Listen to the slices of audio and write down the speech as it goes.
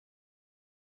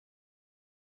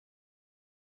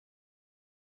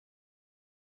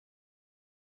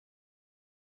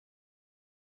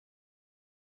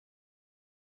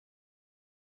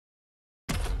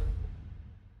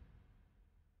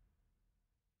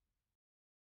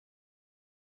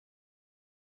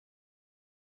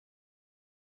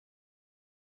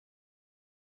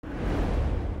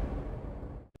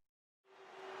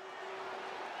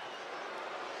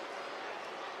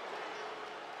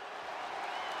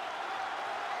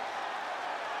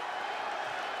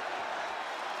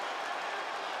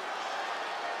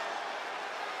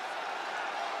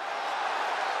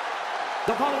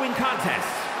The following contest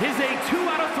is a 2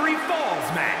 out of 3 falls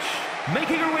match.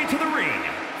 Making her way to the ring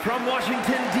from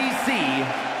Washington, D.C.,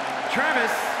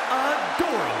 Trish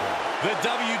Adora. The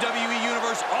WWE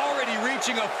Universe already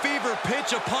reaching a fever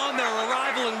pitch upon their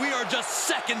arrival, and we are just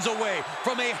seconds away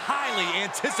from a highly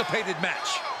anticipated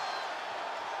match.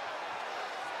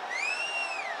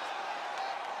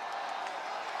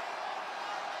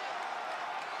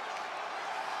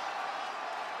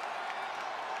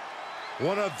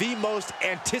 One of the most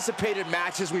anticipated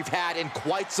matches we've had in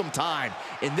quite some time.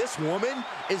 And this woman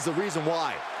is the reason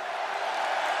why.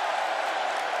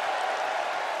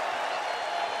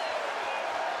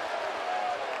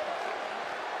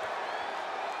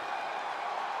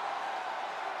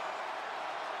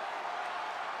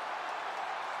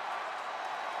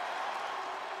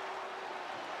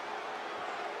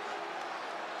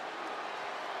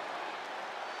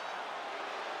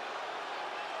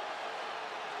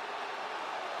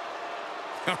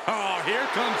 Oh, here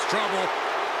comes trouble.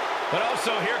 But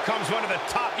also here comes one of the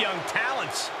top young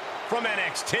talents from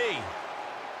NXT.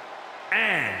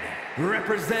 And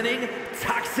representing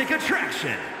Toxic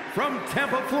Attraction from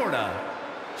Tampa, Florida,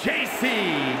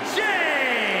 Jacy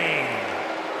Jayne.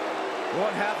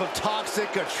 One half of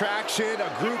Toxic Attraction,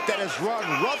 a group that has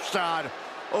run roughshod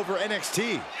over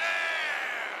NXT.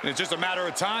 And it's just a matter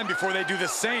of time before they do the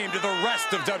same to the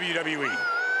rest of WWE.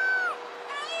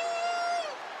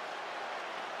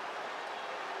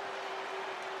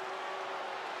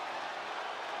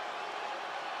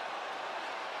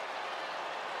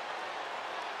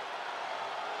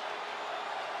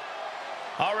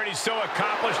 Already so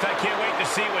accomplished, I can't wait to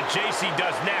see what Jacy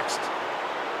does next.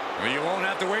 Well, you won't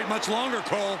have to wait much longer,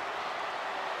 Cole.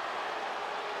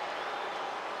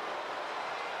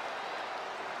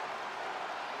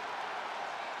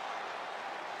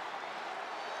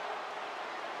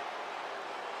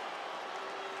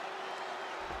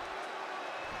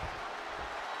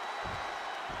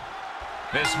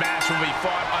 This match will be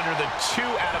fought under the 2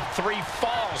 out of 3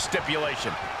 falls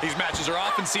stipulation. These matches are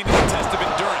often seen as a test of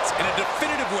endurance and a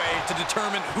definitive way to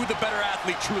determine who the better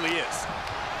athlete truly is.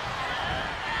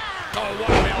 Oh,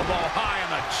 what an elbow high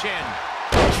on the chin.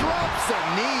 Drops a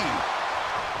knee.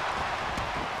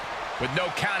 With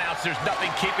no countouts, there's nothing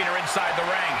keeping her inside the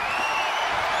ring.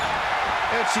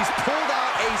 And she's pulled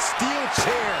out a steel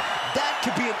chair. That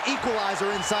could be an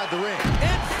equalizer inside the ring.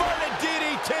 Inverted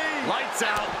DDT. Lights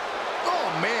out.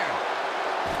 Oh, man.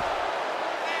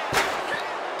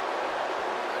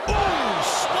 Ooh,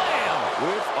 slam.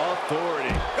 With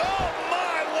authority. Oh,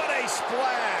 my, what a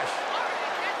splash.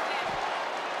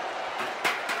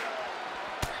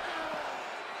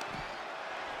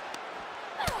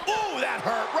 Ooh, that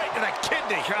hurt right to the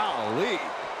kidney. Golly.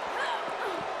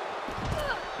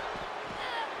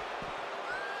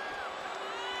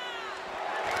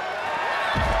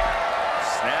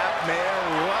 Snap,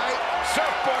 man, right.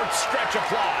 Surfboard stretch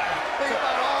applied. Think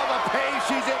about all the pain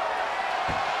she's in.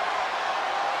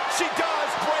 She does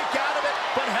break out of it,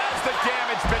 but has the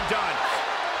damage been done?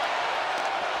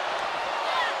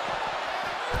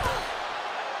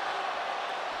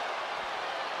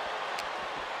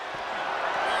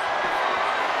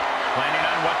 Planning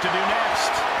on what to do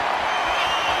next.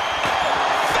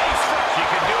 Face first. She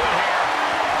can do it here.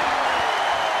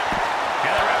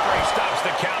 And the referee stops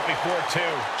the count before 2.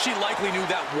 She likely knew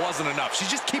that wasn't enough. She's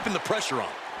just keeping the pressure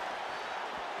on.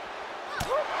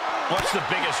 What's the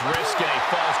biggest risk in a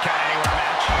falls count anywhere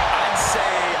match? I'd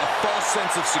say a false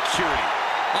sense of security.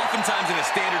 Oftentimes in a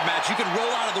standard match, you can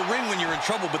roll out of the ring when you're in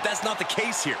trouble, but that's not the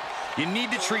case here. You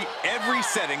need to treat every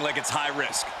setting like it's high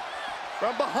risk.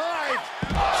 From behind.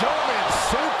 German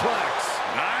suplex.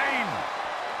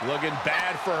 9. Looking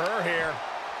bad for her here.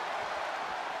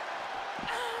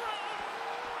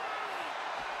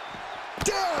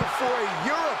 Down for a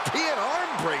European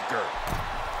arm breaker.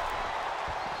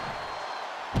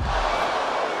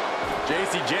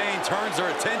 Jacy Jayne turns her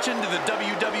attention to the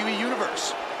WWE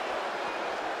Universe.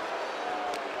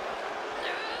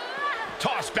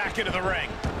 Tossed back into the ring.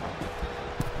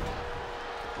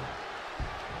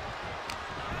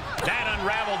 That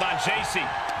unraveled on Jacy.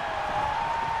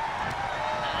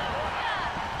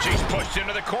 She's pushed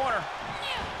into the corner.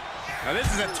 Now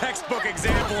this is a textbook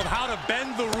example of how to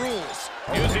bend the rules.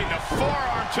 Using the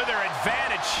forearm to their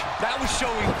advantage. That was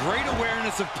showing great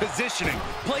awareness of positioning,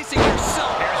 placing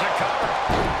herself. Here's a cover.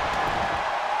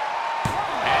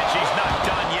 And she's not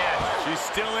done yet. She's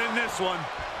still in this one.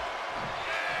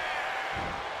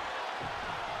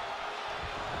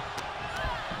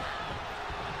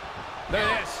 There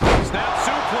it is. Snap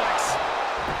suplex.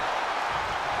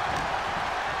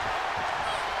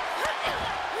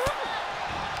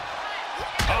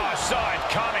 Oh, saw it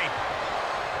coming.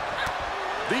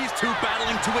 two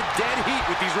battling to a dead heat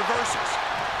with these reversals.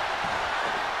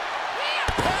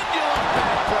 Pendulum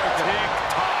backbreaker.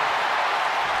 Tick-tock.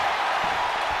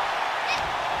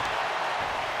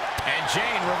 And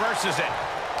Jayne reverses it.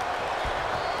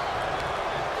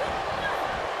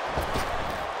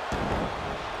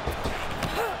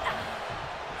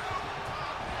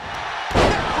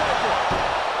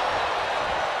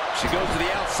 She goes to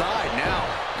the outside now.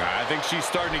 I think she's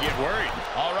starting to get worried.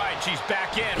 All right, she's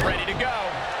back in, ready to go.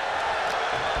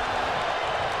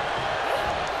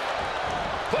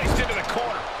 Placed into the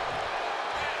corner.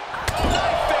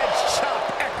 Knife edge chop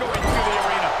echoing through the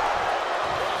arena.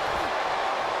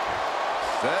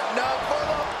 Setting up for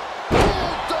the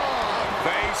Bulldog.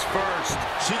 Face first.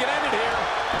 She can end it here.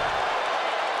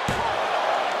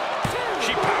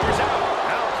 She powers out.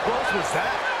 How close was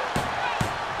that?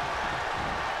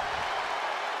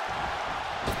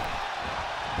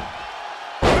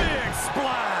 Big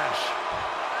splash.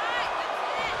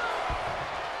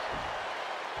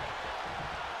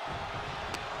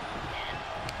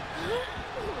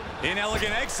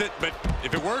 Inelegant exit, but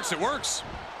if it works, it works.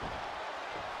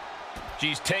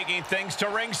 She's taking things to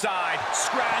ringside.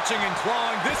 Scratching and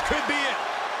clawing. This could be it.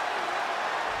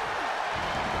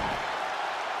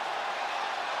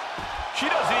 She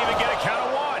doesn't even get a count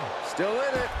of one. Still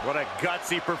in it. What a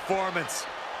gutsy performance.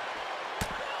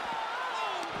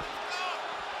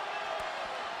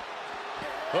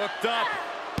 Hooked up.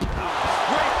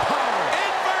 Great power.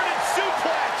 Inverted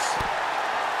suplex.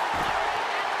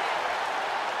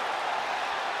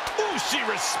 Ooh, she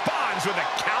responds with a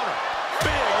counter.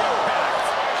 Big impact.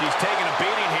 She's taking a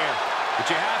beating here. But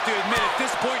you have to admit, at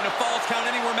this point in a Falls Count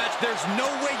Anywhere match, there's no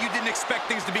way you didn't expect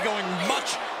things to be going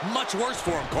much, much worse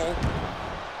for him, Cole.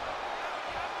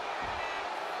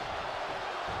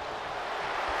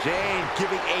 Jayne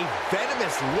giving a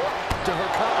venomous look to her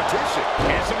competition.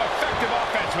 And some effective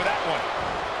offense with that one.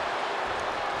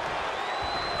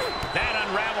 That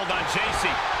unraveled on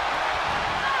Jacy.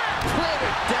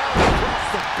 Planted down across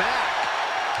the back.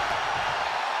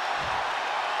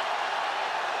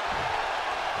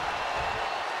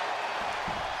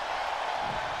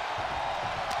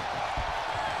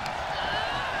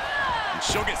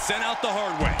 She'll get sent out the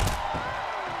hard way.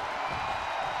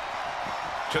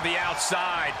 To the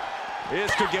outside.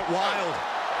 This could get wild.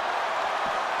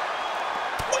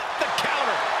 With the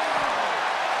counter.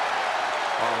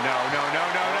 Oh, no, no, no,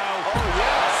 no, no. Oh,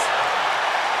 yes.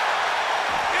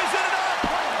 Is it enough?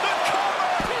 The cover.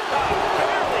 Oh,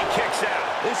 barely kicks out.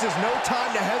 This is no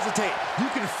time to hesitate. You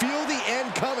can feel the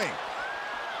end coming.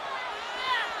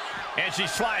 And she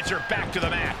slides her back to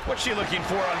the mat. What's she looking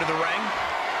for under the ring?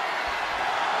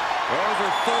 Those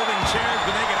are folding chairs,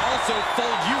 but they can also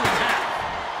fold you in half.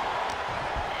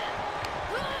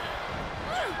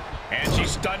 And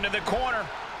she's stunned in the corner.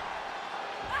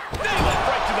 Nailed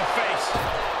right to the face.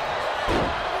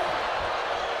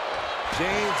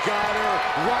 Jayne's got her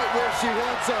right where she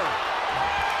wants her.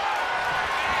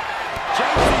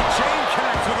 Jacy Jayne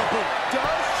connects with a boot.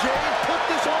 Does Jayne put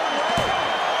this on away?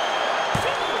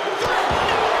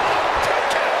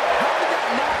 How did that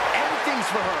not end things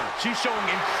for her? She's showing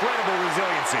incredible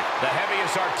resiliency. The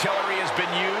heaviest artillery has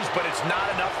been used, but it's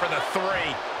not enough for the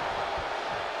three.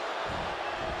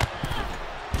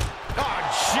 Oh,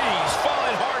 jeez,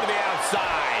 falling hard to the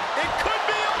outside. It could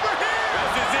be over here.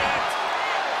 This is it.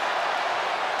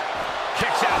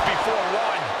 Kicks out before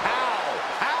one. How?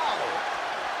 How?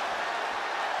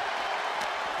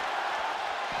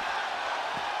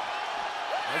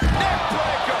 Neck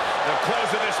breaker. The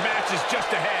close of this match is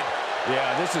just ahead.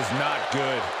 Yeah, this is not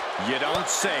good. You don't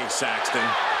say, Saxton.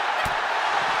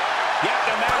 You have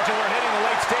to imagine we're hitting the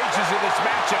late stages of this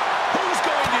matchup. Who's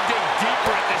going to dig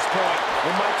deeper at this point? They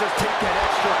might just take that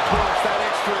extra push, that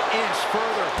extra inch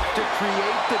further to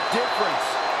create the difference.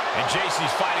 And Jacy's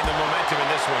fighting the momentum in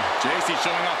this one. Jacy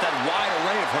showing off that wide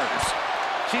array of hers.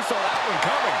 She saw that one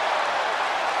coming.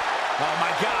 Oh,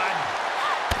 my God.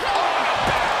 Oh, and a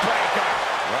backbreaker.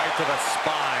 Right to the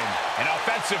spine. An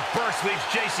offensive burst leaves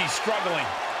Jacy struggling.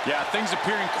 Yeah, things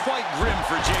appearing quite grim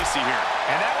for Jacy here.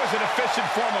 And that was an efficient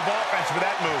form of offense with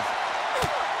that move.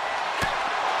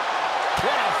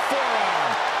 What a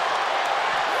forearm.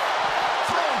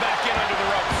 Thrown back in under the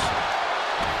ropes.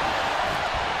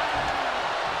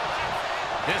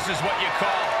 This is what you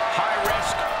call high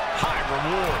risk, high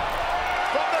reward.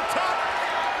 From the top.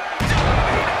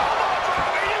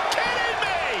 Are you kidding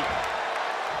me?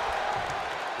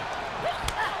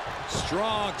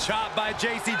 Strong chop by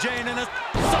Jacy Jayne and a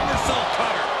somersault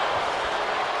cutter.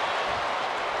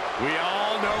 We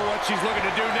all know what she's looking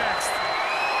to do next.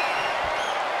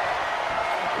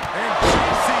 And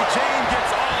Jacy Jayne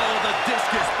gets all of the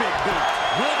discus big boot.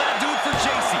 Will that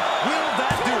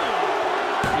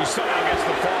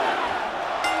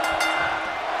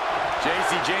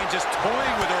Jacy Jayne just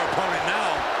toying with her opponent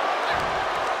now.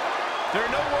 There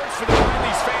are no words for the pain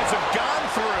these fans have gone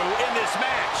through in this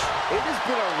match. It has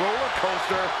been a roller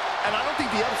coaster, and I don't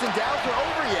think the ups and downs are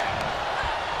over yet.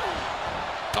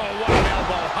 Oh, what an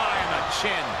elbow high on the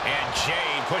chin. And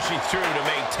Jayne pushing through to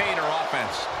maintain her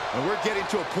offense. And we're getting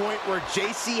to a point where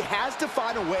Jacy has to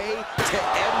find a way to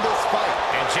end this fight.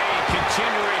 And Jayne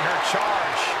continuing her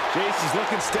charge. Jacy's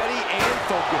looking steady and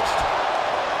focused.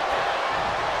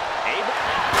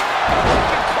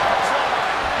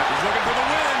 He's looking for the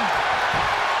win.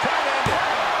 Can't end it.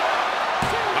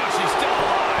 Oh, she's still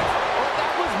alive. Oh,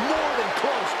 that was more than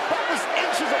close. That was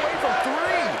inches away from 3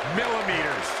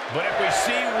 millimeters. But if we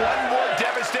see one more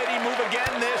devastating move again,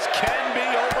 this can be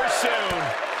over soon.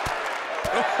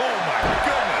 Oh, my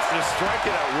goodness. Just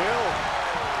striking at will.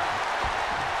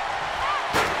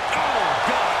 Oh,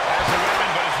 God. Has a weapon,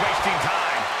 but is wasting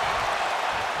time.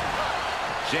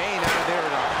 Jayne out of there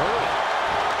in a hurry.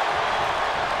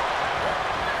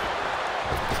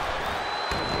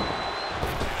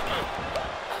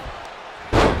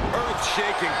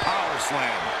 Earth-shaking power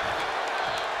slam.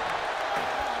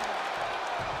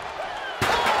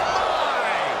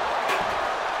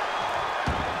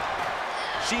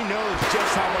 She knows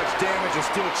just how much damage a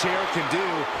steel chair can do,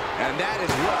 and that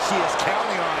is what she is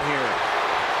counting on here.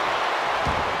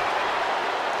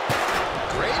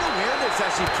 Great awareness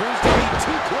as she proves to be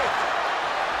too quick.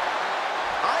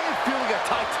 I am feeling a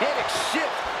titanic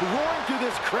ship roaring through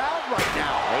this crowd right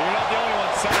now. Well, you're not the only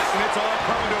one, Saxton. It's all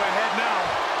coming to a head now.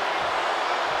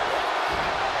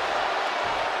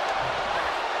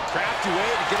 Crafty way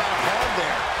to get out of harm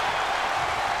there.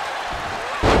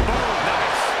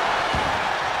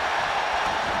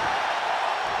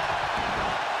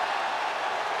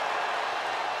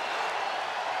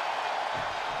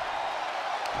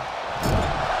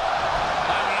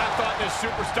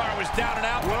 Superstar was down and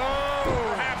out.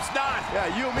 Whoa! Perhaps not. Yeah,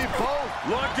 you and me both.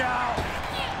 Look out.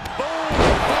 Boom!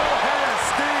 Full head of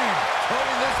steam.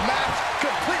 Turning this match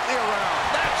completely around.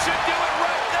 That should do it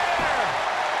right there.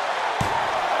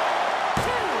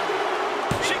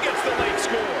 She gets the late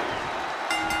score.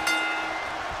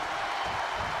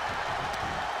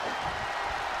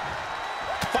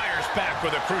 Fires back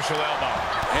with a crucial elbow.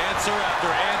 Answer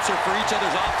after answer for each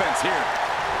other's offense here.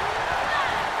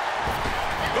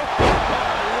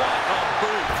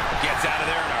 Gets out of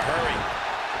there in a hurry.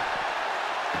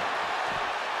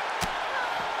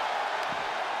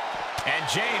 And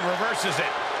Jayne reverses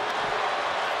it.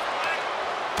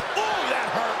 Ooh, that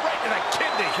hurt right to the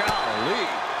kidney. Golly.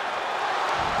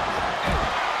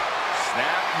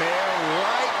 Snapmare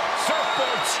right.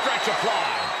 Surfboard stretch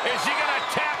applied. Is she going to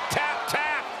tap, tap,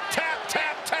 tap, tap,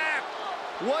 tap, tap?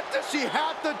 What does she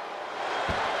have to...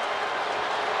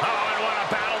 Oh, and what a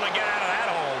battle to get out of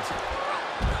that hold.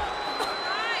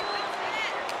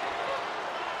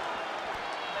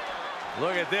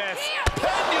 Look at this.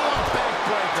 Pendulum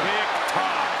backbreaker.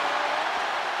 Tick-tock.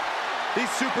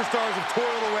 These superstars have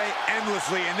toiled away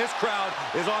endlessly, and this crowd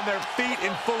is on their feet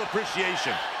in full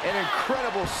appreciation. An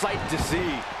incredible sight to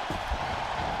see.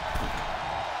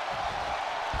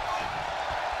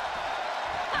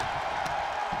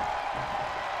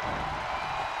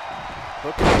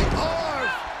 Look at the arm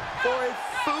for a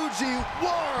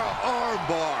Fujiwara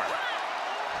armbar.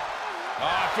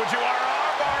 Fujiwara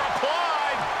armbar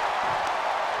applied.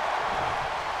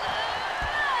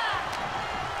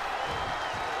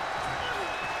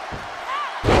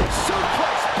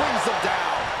 Suplex brings them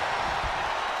down.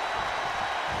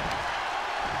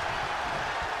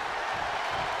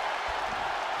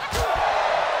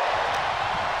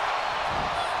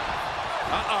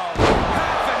 Uh-oh.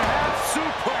 Half and half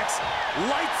suplex.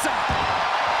 Lights out.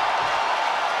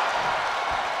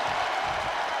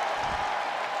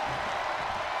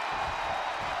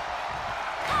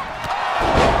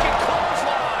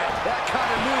 That kind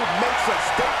of move makes a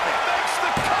statement. Makes the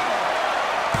cover.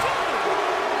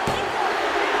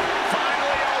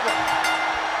 Finally over.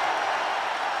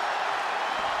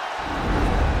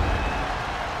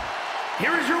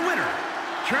 Here is your winner,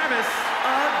 Travis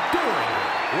Adora.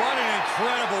 What an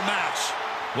incredible match.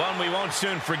 One we won't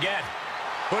soon forget.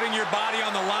 Putting your body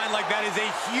on the line like that is a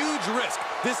huge risk.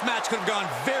 This match could have gone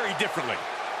very differently.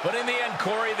 But in the end,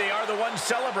 Corey, they are the ones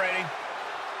celebrating.